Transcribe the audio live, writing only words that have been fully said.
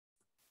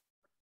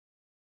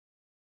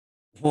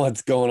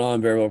What's going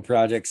on, Barebow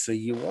Project? So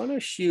you want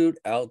to shoot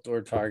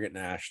outdoor target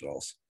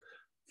nationals.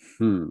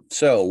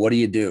 So what do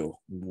you do?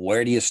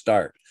 Where do you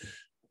start?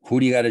 Who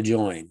do you got to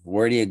join?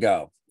 Where do you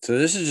go? So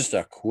this is just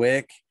a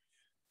quick,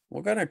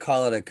 we're going to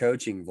call it a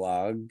coaching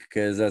vlog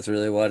because that's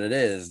really what it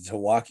is, to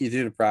walk you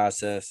through the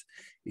process,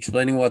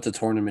 explaining what the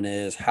tournament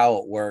is, how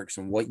it works,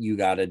 and what you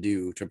got to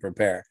do to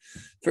prepare.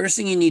 First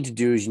thing you need to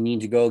do is you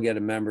need to go get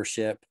a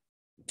membership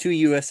to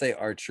USA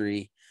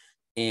Archery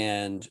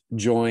and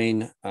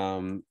join,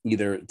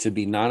 either to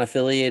be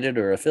non-affiliated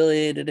or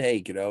affiliated. Hey,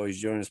 you could always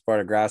join as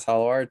part of Grass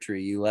Hollow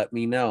Archery. You let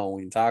me know,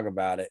 we can talk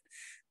about it.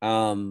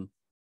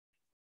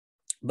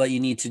 But you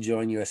need to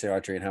join USA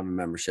Archery and have a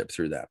membership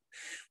through them.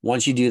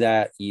 Once you do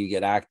that, you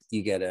get a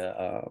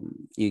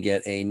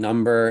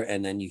number,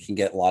 and then you can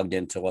get logged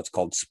into what's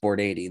called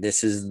Sport 80.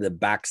 This is the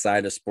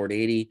backside of Sport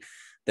 80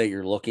 that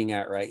you're looking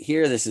at right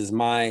here. This is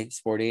my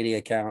Sport 80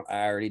 account.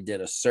 I already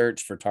did a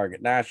search for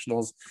Target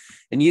Nationals,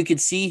 and you can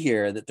see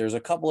here that there's a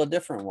couple of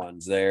different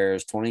ones.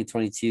 There's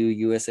 2022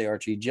 USA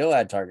Archery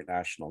JOAD Target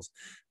Nationals.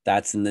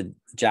 That's in the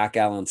Jack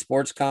Allen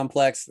Sports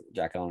Complex,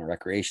 Jack Allen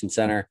Recreation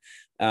Center.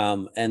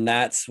 And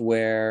that's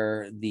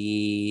where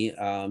the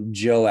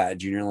JOAD,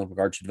 Junior Olympic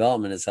Archery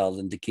Development, is held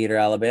in Decatur,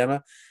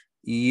 Alabama.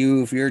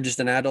 If you're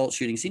just an adult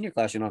shooting senior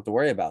class, you don't have to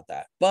worry about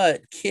that.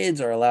 But kids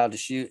are allowed to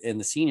shoot in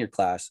the senior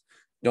class.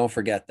 Don't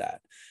forget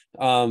that.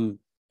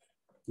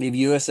 We have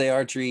USA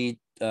Archery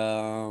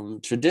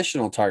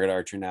traditional target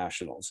archery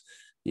nationals.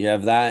 You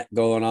have that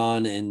going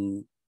on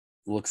in,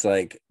 looks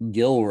like,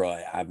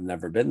 Gilroy. I've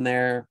never been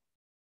there.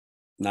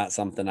 Not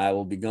something I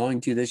will be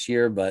going to this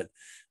year, but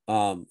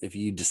if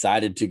you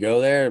decided to go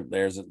there,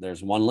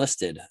 there's one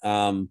listed.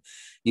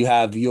 You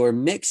have your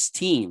mixed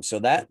team. So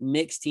that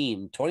mixed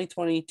team,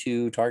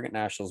 2022 Target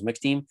Nationals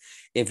mixed team,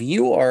 if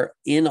you are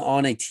in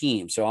on a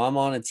team, so I'm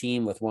on a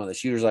team with one of the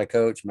shooters I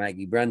coach,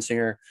 Maggie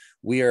Brensinger.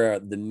 We are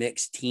the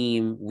mixed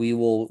team. We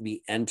will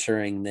be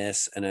entering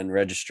this and then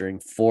registering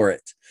for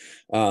it,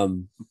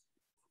 to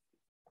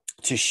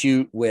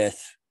shoot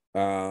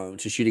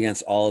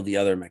against all of the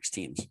other mixed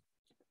teams.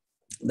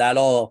 That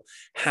all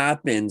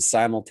happens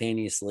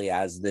simultaneously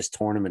as this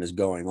tournament is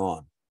going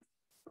on.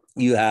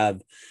 You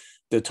have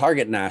the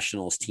Target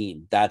Nationals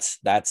team. That's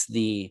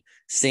the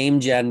same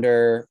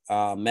gender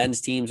men's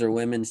teams or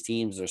women's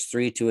teams. There's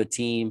 3 to a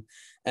team.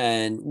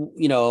 And,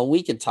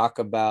 we could talk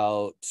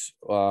about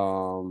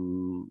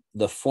the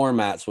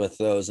formats with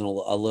those in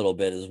a little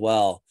bit as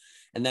well.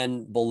 And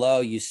then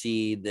below you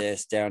see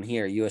this down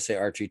here, USA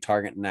Archery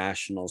Target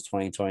Nationals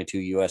 2022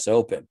 US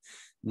Open.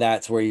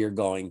 That's where you're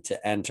going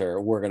to enter.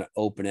 We're going to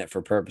open it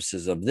for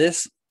purposes of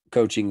this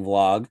coaching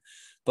vlog,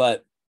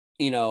 but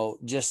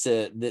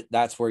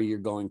that's where you're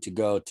going to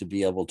go to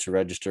be able to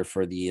register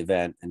for the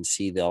event and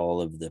see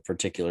all of the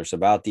particulars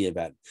about the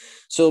event.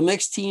 So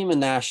mixed team and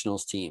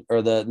nationals team,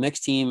 or the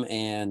mixed team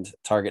and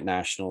Target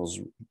Nationals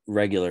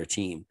regular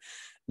team,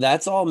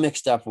 that's all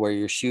mixed up where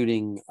you're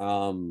shooting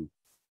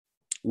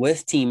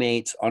with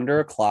teammates under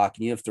a clock,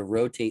 and you have to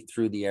rotate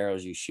through the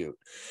arrows you shoot.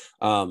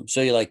 So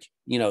so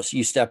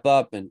you step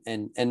up,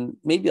 and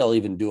maybe I'll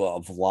even do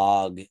a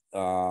vlog,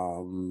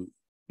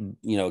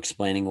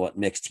 explaining what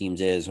mixed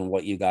teams is and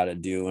what you got to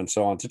do and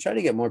so on, to try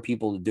to get more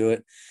people to do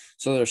it,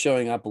 so they're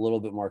showing up a little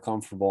bit more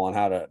comfortable on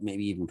how to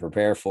maybe even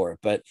prepare for it.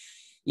 But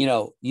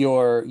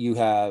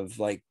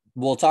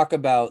we'll talk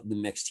about the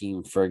mixed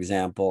team, for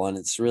example, and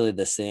it's really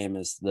the same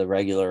as the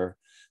regular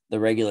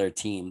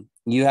team.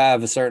 You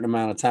have a certain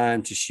amount of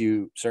time to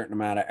shoot a certain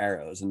amount of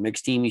arrows. In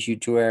mixed team, you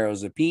shoot 2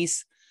 arrows a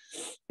piece,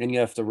 and you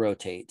have to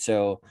rotate.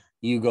 So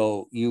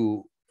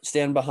you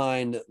stand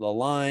behind the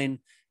line,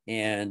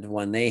 and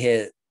when they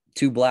hit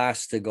 2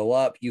 blasts to go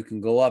up, you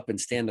can go up and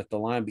stand at the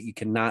line, but you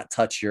cannot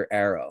touch your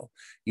arrow.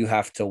 You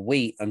have to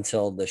wait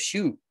until the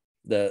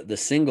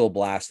single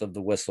blast of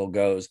the whistle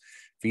goes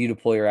for you to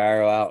pull your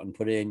arrow out and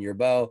put it in your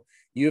bow.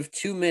 You have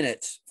 2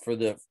 minutes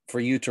for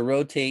you to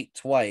rotate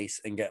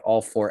twice and get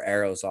all 4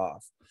 arrows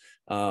off.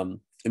 And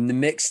the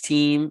mixed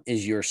team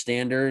is your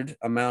standard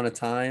amount of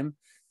time.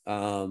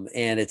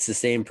 And it's the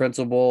same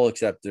principle,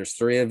 except there's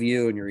 3 of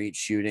you and you're each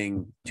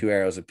shooting 2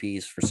 arrows a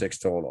piece for 6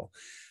 total.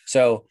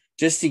 So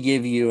just to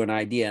give you an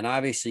idea, and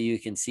obviously you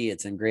can see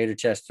it's in Greater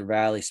Chester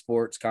Valley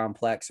Sports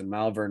Complex in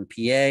Malvern,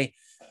 PA.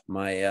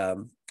 My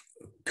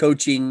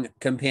coaching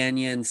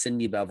companion,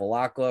 Cindy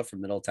Bevilacqua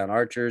from Middletown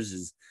Archers,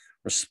 is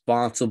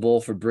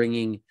responsible for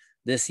bringing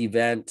this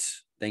event.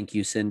 Thank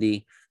you,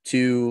 Cindy,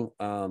 to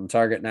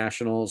Target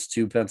Nationals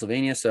to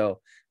Pennsylvania.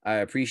 So I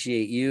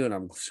appreciate you, and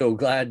I'm so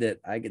glad that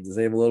I get to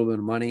save a little bit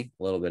of money,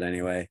 a little bit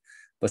anyway,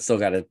 but still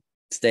got to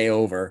stay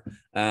over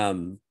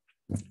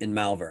in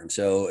Malvern.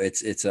 So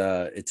it's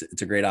a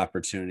great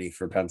opportunity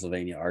for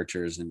Pennsylvania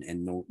archers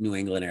and New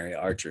England area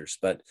archers.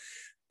 But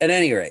at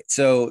any rate,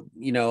 so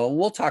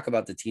we'll talk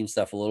about the team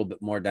stuff a little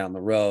bit more down the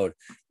road,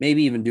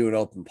 maybe even do an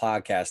open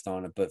podcast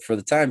on it. But for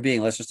the time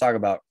being,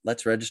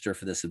 let's register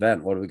for this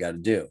event. What do we got to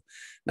do?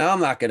 Now,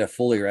 I'm not going to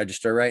fully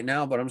register right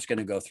now, but I'm just going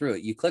to go through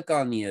it. You click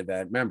on the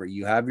event. Remember,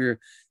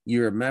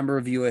 you're a member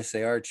of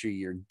USA Archery.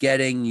 You're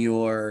getting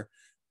your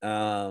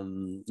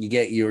You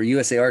get your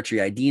USA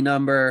Archery ID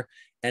number,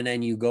 and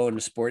then you go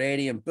into Sport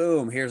 80 and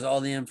boom, here's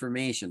all the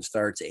information.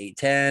 Starts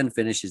 8:10,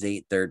 finishes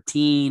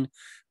 8:13.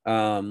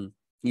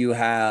 You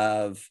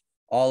have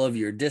all of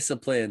your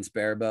disciplines,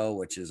 Barebow,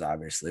 which is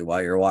obviously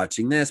why you're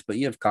watching this, but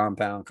you have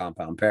compound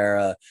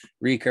para,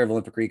 recurve,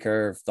 Olympic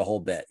recurve, the whole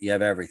bit. You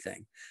have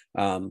everything.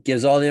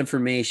 Gives all the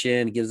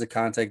information, gives the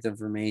contact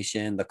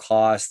information, the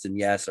cost, and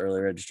yes,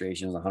 early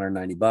registration is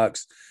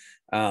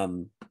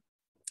 $190.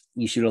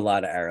 You shoot a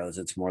lot of arrows.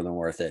 It's more than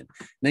worth it.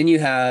 Then you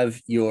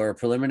have your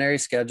preliminary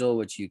schedule,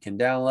 which you can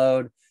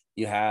download.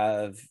 You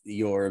have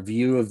your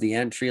view of the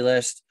entry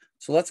list.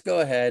 So let's go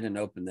ahead and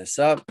open this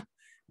up.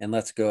 We're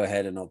going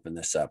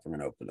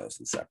to open those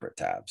in separate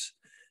tabs.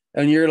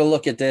 And you're going to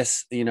look at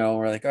this,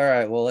 we're like, all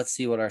right, well, let's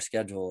see what our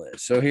schedule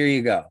is. So here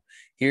you go.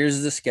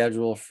 Here's the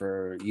schedule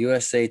for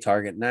USA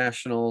Target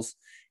Nationals.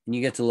 And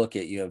you get to look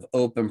at, you have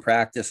open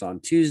practice on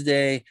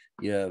Tuesday,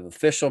 you have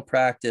official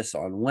practice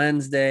on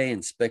Wednesday,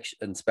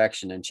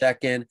 inspection and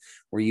check-in,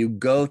 where you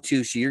go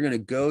to, so you're going to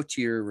go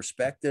to your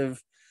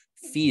respective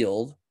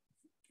field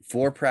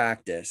for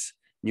practice.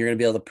 And you're going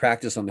to be able to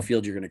practice on the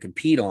field you're going to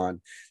compete on.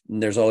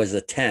 And there's always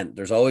a tent.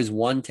 There's always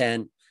one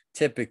tent,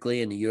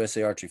 typically in the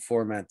USA Archery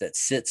format, that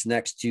sits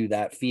next to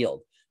that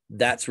field.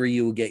 That's where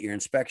you will get your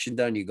inspection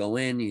done. You go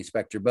in, you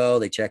inspect your bow,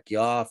 they check you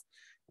off.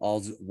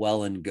 All's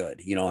well and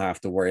good. You don't have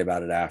to worry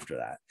about it after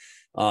that.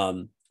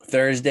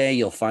 Thursday,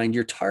 you'll find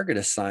your target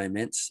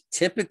assignments,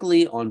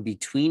 typically on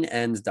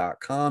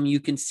betweenends.com. You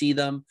can see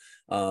them.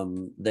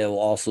 They will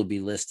also be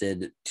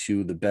listed,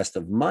 to the best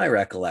of my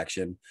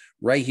recollection,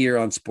 right here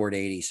on Sport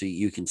 80. So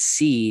you can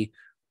see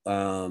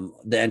the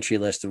entry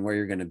list and where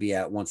you're going to be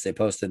at once they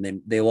post it.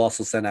 And they will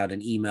also send out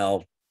an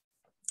email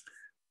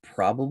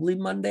probably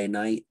Monday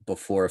night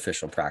before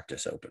official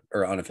practice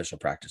unofficial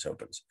practice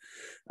opens.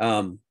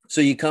 So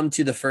you come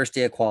to the first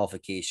day of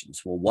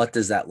qualifications. Well, what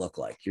does that look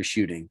like? You're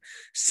shooting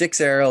 6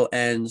 arrow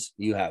ends.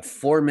 You have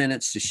 4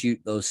 minutes to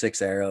shoot those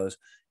 6 arrows.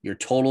 Your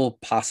total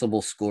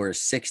possible score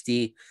is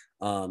 60.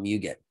 You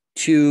get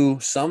 2,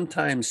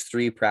 sometimes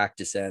 3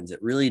 practice ends.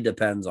 It really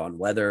depends on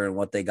weather and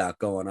what they got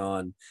going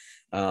on.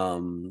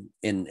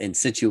 In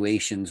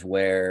situations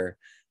where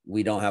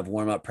we don't have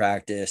warm-up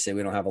practice, say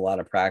we don't have a lot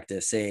of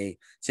practice, say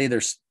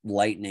there's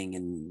lightning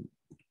and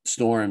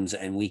storms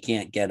and we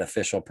can't get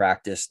official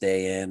practice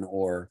day in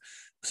or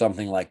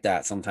something like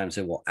that. Sometimes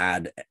it will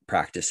add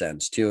practice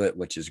ends to it,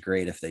 which is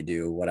great if they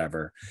do,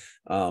 whatever.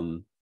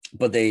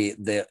 But they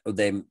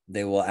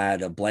will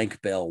add a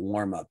blank bail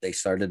warm-up. They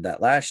started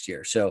that last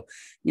year. So,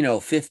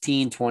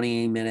 15,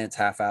 20 minutes,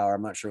 half hour,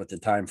 I'm not sure what the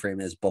time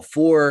frame is,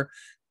 before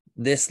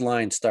this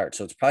line starts.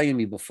 So it's probably gonna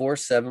be before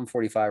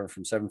 7:45 or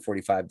from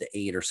 7:45 to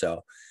 8 or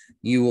so.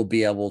 You will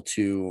be able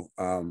to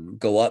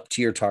go up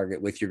to your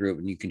target with your group,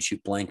 and you can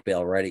shoot blank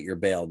bail right at your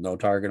bail, no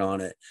target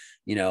on it.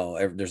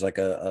 There's like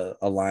a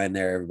line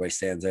there. Everybody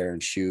stands there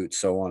and shoots,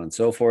 so on and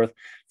so forth.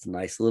 It's a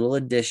nice little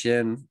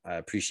addition. I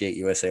appreciate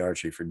USA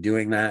Archery for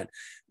doing that.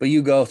 But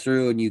you go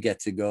through and you get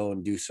to go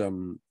and do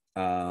some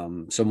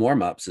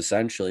warm-ups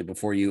essentially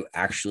before you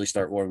actually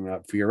start warming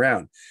up for your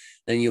round.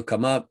 Then you'll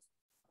come up.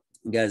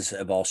 You guys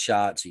have all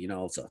shot, so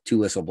it's a 2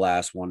 whistle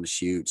blast, 1 to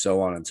shoot,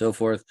 so on and so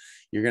forth.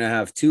 You're going to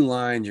have 2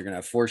 lines. You're going to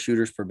have 4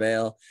 shooters per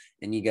bail,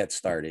 and you get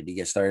started. You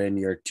get started in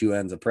your 2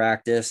 ends of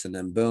practice, and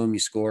then boom, you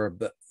score.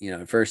 But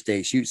first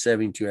day, shoot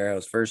 72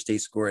 arrows. First day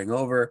scoring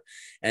over,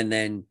 and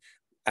then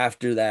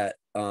after that,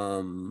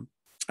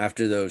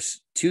 after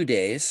those 2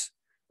 days,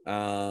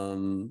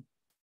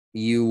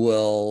 you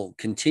will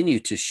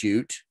continue to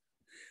shoot.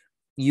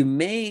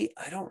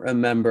 I don't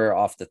remember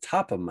off the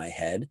top of my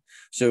head,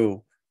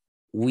 so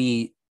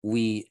we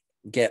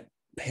get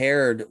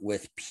paired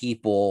with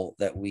people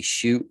that we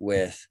shoot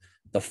with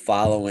the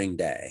following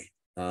day.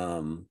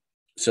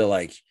 So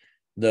like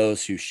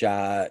those who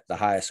shot the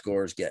highest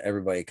scores,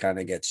 everybody kind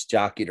of gets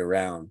jockeyed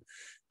around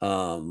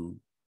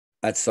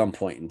at some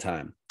point in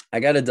time. I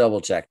got to double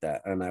check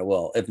that, and I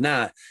will. If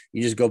not,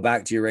 you just go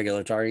back to your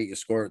regular target, you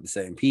score with the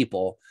same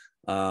people.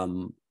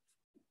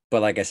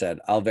 But like I said,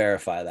 I'll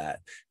verify that.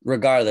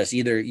 Regardless,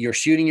 either you're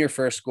shooting your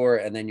first score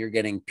and then you're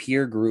getting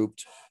peer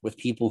grouped with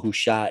people who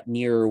shot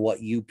near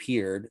what you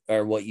peered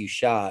or what you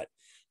shot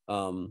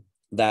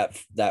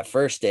that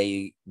first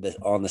day.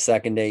 On the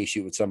second day, you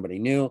shoot with somebody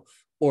new,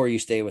 or you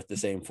stay with the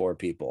same 4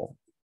 people.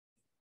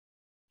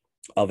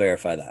 I'll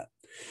verify that.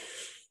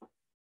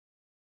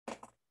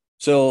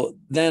 So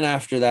then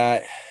after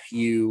that,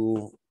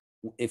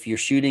 if you're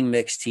shooting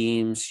mixed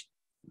teams,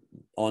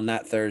 on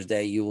that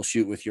Thursday, you will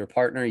shoot with your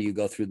partner. You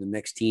go through the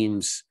mixed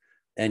teams,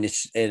 and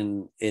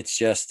it's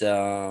just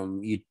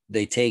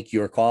they take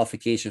your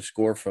qualification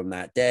score from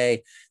that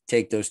day,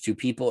 take those 2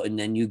 people, and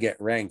then you get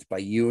ranked by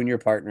you and your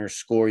partner's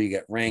score. You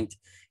get ranked,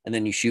 and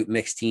then you shoot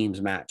mixed teams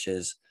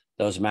matches.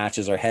 Those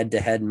matches are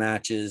head-to-head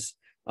matches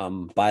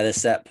by the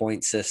set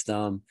point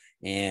system,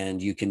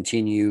 and you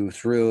continue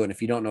through. And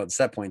if you don't know what the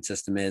set point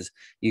system is,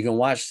 you can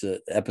watch the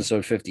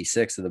episode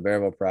 56 of the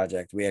Barebow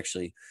Project. We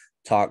actually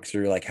talk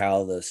through like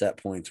how the set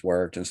points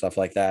worked and stuff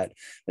like that.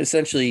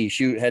 Essentially, you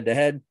shoot head to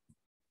head,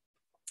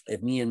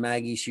 If me and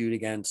Maggie shoot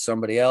against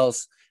somebody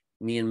else,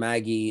 me and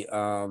Maggie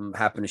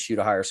happen to shoot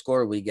a higher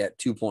score, we get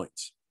 2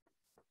 points.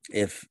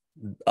 If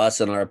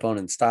us and our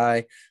opponents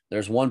tie,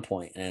 there's 1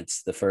 point, and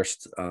it's the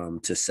first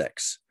to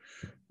 6.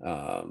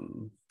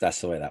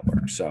 That's the way that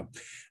works. So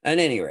at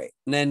any rate,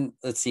 and then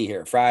let's see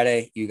here.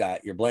 Friday, you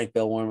got your blank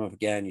bill warm up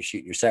again. You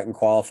shoot your second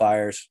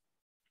qualifiers.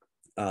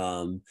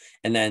 And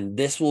then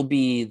this will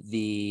be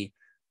the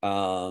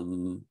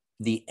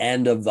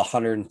end of the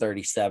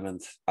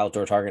 137th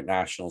Outdoor Target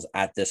Nationals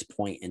at this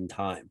point in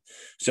time.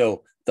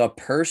 So the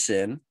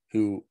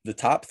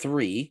top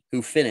 3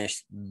 who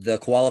finished the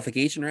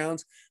qualification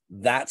rounds,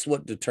 that's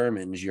what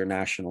determines your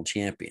national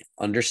champion.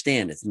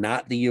 Understand, it's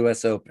not the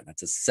US Open.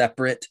 It's a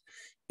separate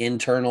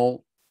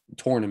internal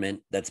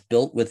tournament that's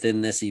built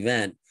within this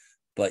event,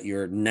 but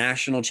your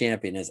national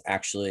champion is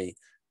actually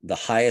the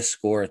highest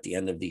score at the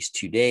end of these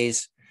 2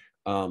 days.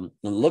 It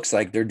looks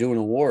like they're doing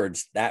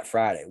awards that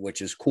Friday,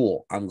 which is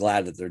cool. I'm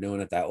glad that they're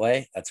doing it that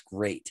way. That's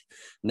great.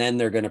 And then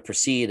they're going to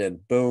proceed,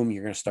 and boom,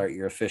 you're going to start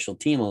your official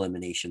team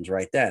eliminations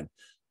right then.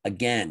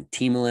 Again,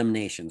 team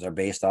eliminations are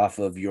based off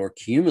of your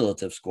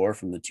cumulative score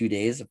from the 2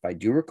 days. If I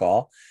do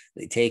recall,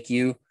 they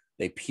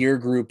peer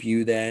group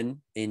you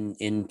then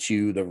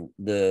into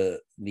the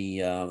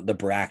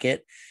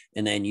bracket,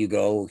 and then you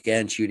go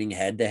again shooting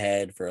head to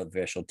head for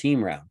official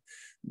team round.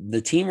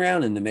 The team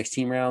round and the mixed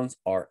team rounds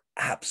are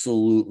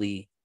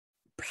absolutely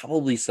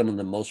probably some of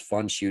the most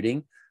fun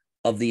shooting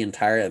of the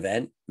entire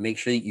event. Make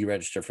sure that you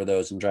register for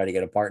those and try to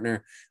get a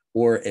partner.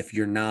 Or if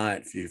you're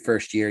your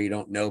first year, you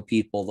don't know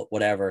people,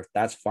 whatever,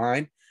 that's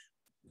fine.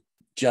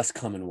 Just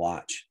come and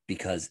watch,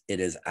 because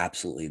it is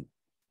absolutely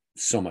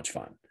so much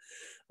fun.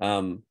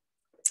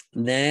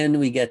 Then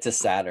we get to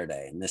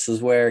Saturday, and this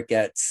is where it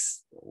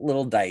gets a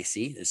little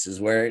dicey. This is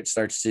where you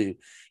start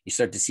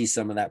to see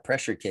some of that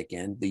pressure kick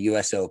in. The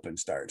US Open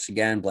starts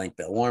again, blank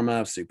bill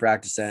warm-ups, 3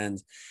 practice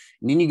ends,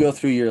 and then you go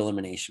through your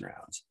elimination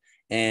rounds.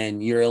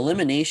 And your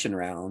elimination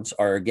rounds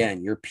are,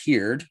 again, you're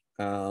peered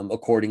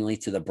accordingly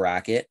to the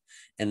bracket,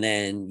 and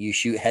then you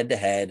shoot head to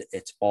head.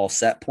 It's all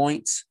set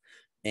points,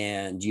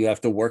 and you have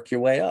to work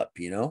your way up.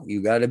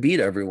 You got to beat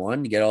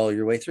everyone to get all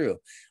your way through.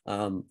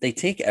 They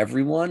take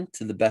everyone,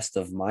 to the best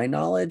of my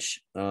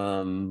knowledge,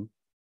 into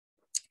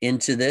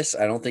this.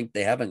 I don't think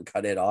they haven't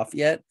cut it off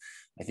yet.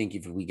 I think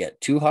if we get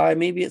too high,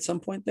 maybe at some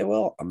point they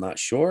will. I'm not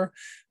sure,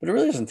 but it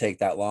really doesn't take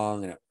that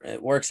long, and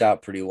it works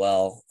out pretty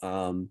well.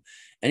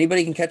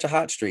 Anybody can catch a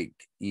hot streak.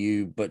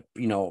 But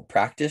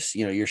practice.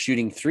 You're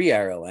shooting 3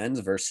 arrow ends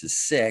versus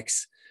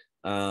 6,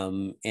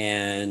 and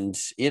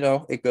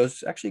it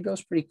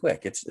goes pretty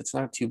quick. It's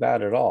not too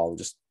bad at all.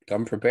 Just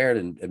come prepared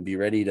and be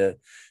ready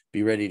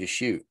to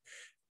shoot.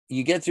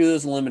 You get through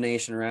those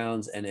elimination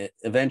rounds, and it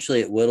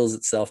eventually whittles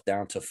itself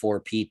down to 4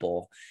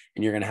 people,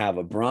 and you're going to have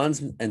a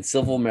bronze and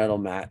silver medal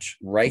match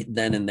right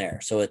then and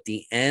there. So at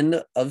the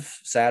end of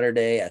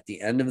Saturday, at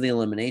the end of the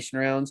elimination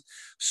rounds,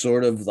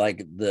 sort of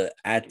like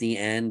at the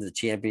end, the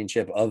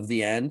championship of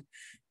the end,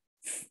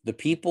 the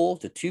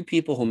 2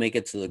 people who make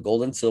it to the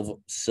gold and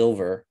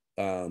silver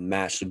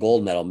match, the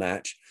gold medal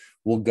match,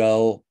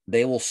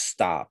 they will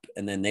stop,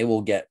 and then they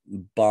will get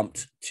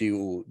bumped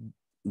to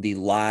the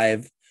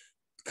live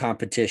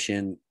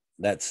competition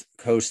that's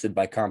hosted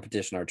by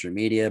Competition Archery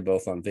Media,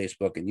 both on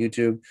Facebook and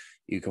YouTube.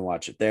 You can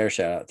watch it there.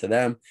 Shout out to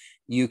them.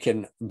 You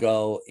can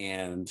go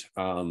and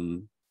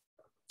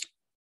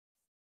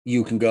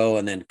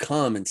then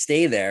come and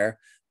stay there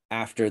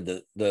after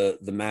the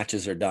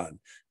matches are done.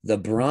 The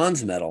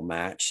bronze medal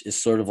match is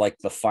sort of like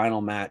the final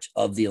match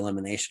of the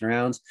elimination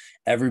rounds.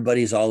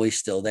 Everybody's always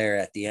still there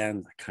at the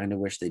end. I kind of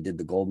wish they did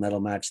the gold medal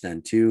match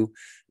then too,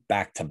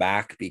 back to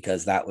back,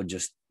 because that would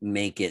just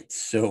make it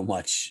so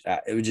much,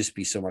 it would just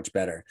be so much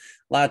better.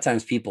 A lot of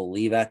times people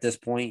leave at this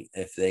point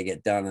if they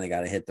get done and they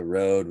got to hit the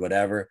road,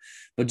 whatever,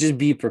 but just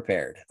be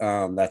prepared.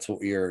 That's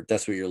what you're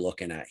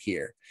looking at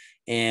here.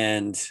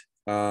 And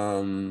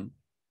long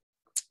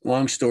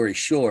story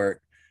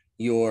short,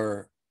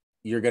 you're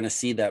going to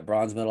see that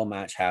bronze medal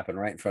match happen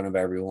right in front of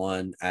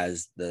everyone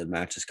as the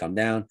matches come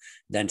down.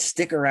 Then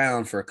stick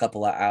around for a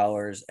couple of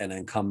hours and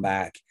then come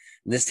back.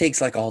 And this takes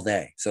like all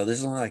day. So this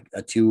is only like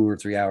a 2 or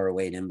 3 hour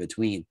wait in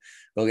between.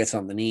 Go get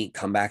something to eat,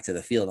 come back to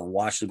the field and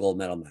watch the gold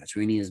medal match.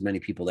 We need as many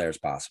people there as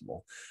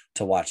possible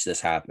to watch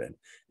this happen.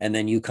 And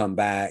then you come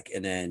back,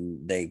 and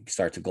then they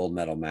start the gold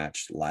medal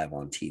match live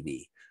on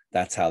TV.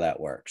 That's how that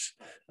works.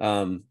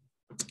 And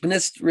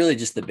that's really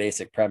just the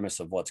basic premise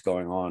of what's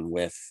going on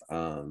with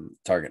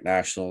Target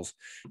Nationals.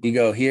 You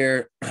go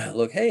here,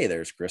 look, hey,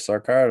 there's Chris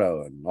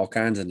Arcardo and all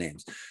kinds of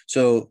names.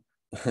 So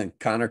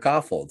Connor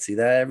Koffold, see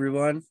that,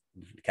 everyone?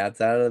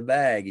 Cat's out of the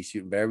bag. He's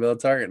shooting Barebow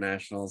Target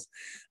Nationals.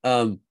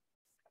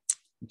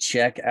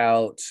 Check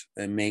out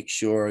and make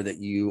sure that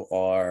you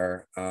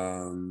are,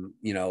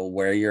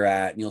 where you're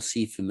at, and you'll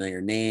see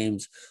familiar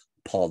names.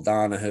 Paul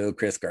Donahue,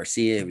 Chris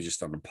Garcia, he was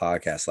just on the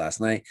podcast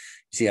last night.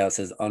 You see how it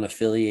says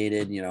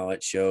unaffiliated,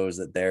 it shows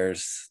that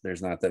there's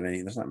not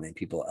many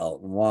people.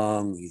 Elton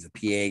Wong, he's a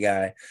PA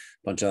guy, a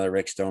bunch of other,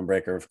 Rick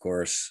Stonebreaker, of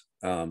course,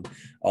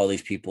 all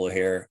these people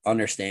here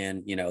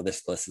understand,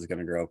 this list is going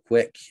to grow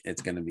quick.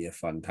 It's going to be a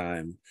fun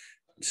time.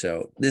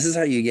 So this is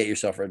how you get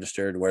yourself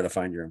registered, where to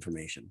find your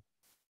information.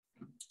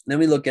 Then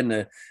we look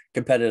into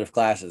competitive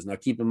classes. Now,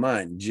 keep in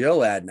mind,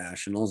 JOAD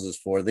Nationals is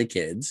for the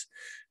kids.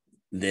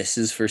 This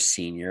is for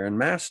senior and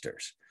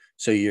masters.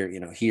 So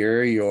here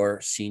are your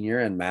senior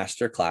and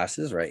master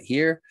classes right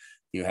here.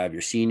 You have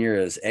your senior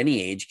as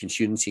any age can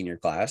shoot in senior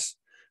class.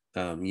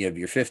 You have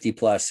your 50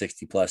 plus,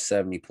 60 plus,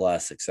 70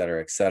 plus, et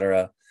cetera, et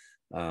cetera.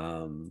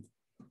 And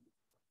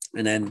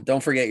then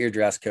don't forget your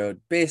dress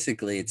code.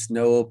 Basically, it's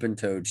no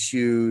open-toed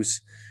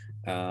shoes.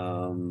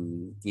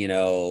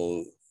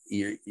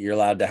 You're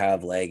allowed to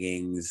have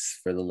leggings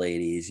for the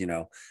ladies.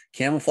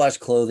 Camouflage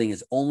clothing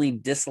is only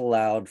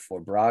disallowed for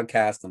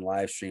broadcast and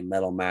live stream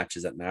medal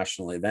matches at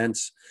national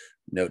events.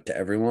 Note to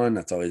everyone,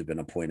 that's always been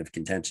a point of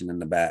contention in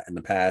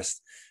the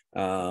past.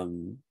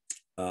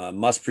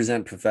 Must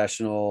present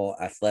professional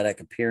athletic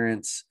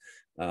appearance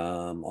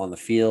on the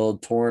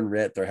field. Torn,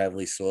 ripped, or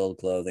heavily soiled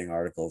clothing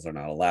articles are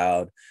not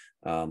allowed.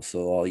 So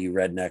all you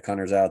redneck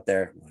hunters out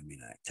there,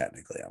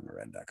 technically I'm a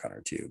redneck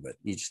hunter too, but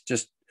you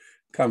just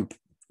come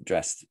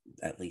dressed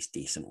at least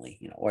decently,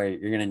 or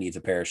you're going to need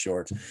a pair of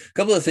shorts. A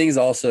couple of things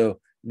also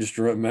just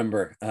to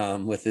remember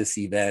with this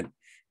event,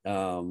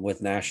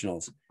 with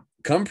nationals,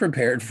 come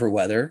prepared for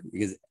weather,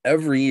 because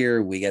every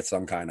year we get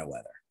some kind of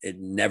weather. It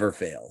never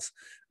fails.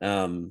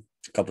 A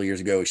couple of years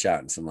ago, we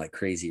shot in some like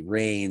crazy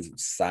rains,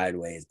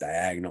 sideways,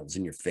 diagonals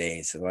in your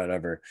face, and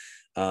whatever.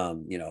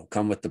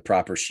 Come with the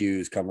proper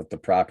shoes, come with the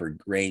proper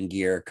rain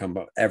gear, come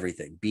with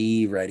everything.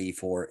 Be ready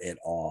for it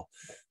all.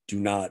 Do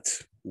not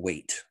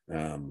wait.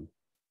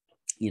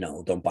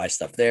 Don't buy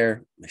stuff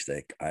there.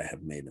 Mistake I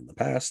have made in the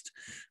past.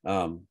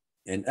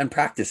 And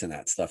practice in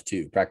that stuff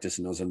too. Practice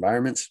in those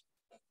environments.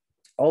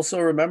 Also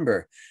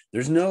remember,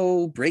 there's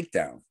no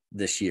breakdown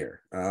this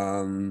year.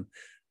 I'm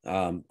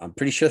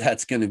pretty sure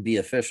that's going to be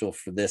official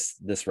for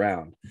this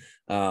round.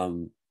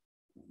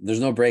 There's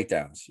no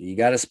breakdowns. You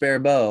got a spare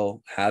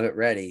bow, have it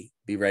ready,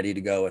 be ready to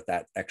go with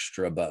that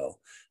extra bow.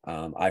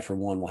 I, for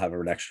one, will have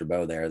an extra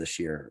bow there this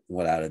year,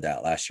 without a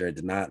doubt. Last year I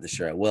did not, this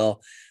year I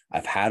will.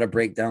 I've had a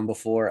breakdown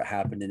before. It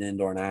happened in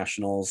indoor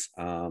nationals.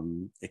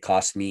 It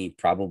cost me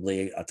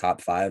probably a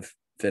top 5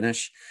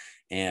 finish,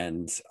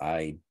 and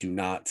I do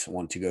not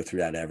want to go through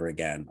that ever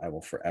again. I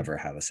will forever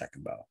have a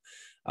second bow.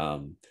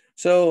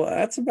 So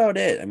that's about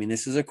it.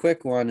 This is a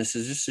quick one. This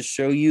is just to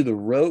show you the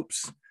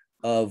ropes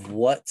of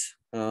what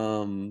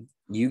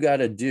you got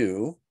to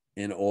do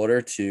in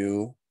order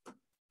to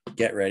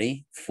get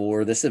ready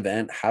for this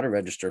event, how to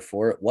register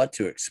for it, what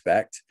to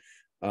expect.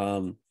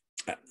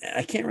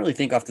 I can't really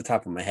think off the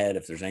top of my head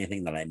if there's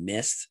anything that I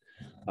missed.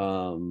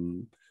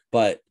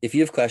 But if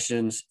you have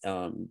questions,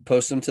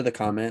 post them to the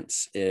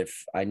comments.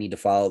 If I need to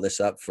follow this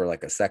up for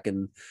like a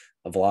second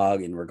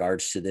vlog in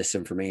regards to this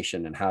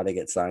information and how to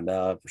get signed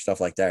up or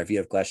stuff like that, if you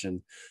have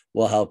questions,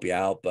 we'll help you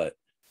out. But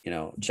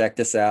check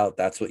this out.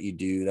 That's what you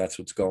do. That's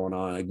what's going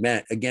on.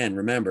 Again,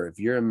 remember, if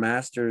you're a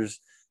master's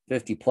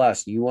 50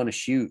 plus, you want to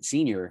shoot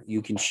senior,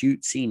 you can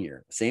shoot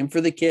senior. Same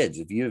for the kids.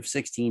 If you have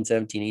 16,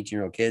 17,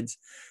 18-year-old kids,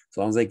 as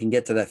long as they can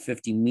get to that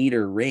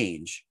 50-meter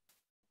range,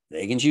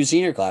 they can shoot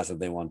senior class if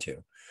they want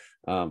to.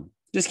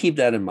 Just keep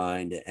that in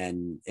mind,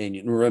 and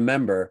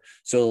remember,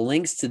 so the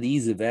links to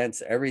these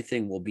events,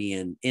 everything will be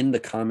in the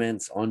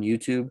comments on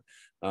YouTube,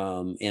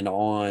 and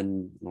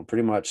on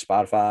pretty much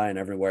Spotify and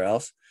everywhere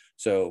else.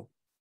 So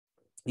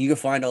you can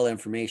find all the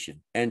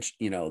information, and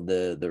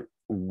the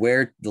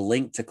where the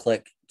link to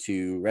click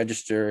to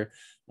register,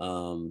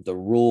 the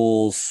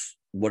rules,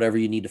 whatever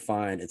you need to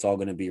find, it's all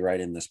going to be right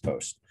in this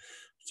post.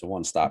 It's a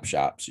one-stop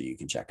shop, so you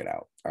can check it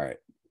out. All right,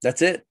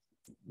 that's it.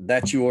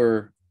 That's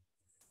your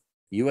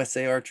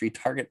USA Archery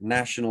Target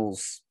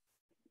Nationals,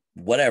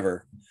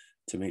 whatever,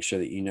 to make sure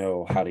that you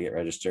know how to get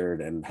registered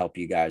and help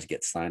you guys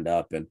get signed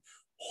up. And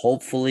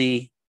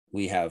hopefully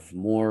we have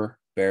more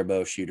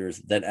barebow shooters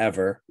than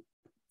ever.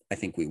 I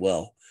think we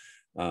will.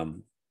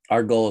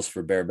 Our goal is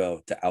for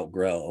barebow to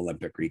outgrow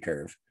Olympic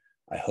recurve.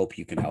 I hope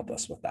you can help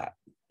us with that.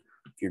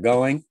 If you're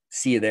going,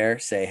 see you there,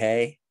 say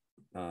hey,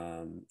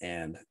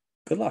 and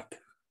good luck.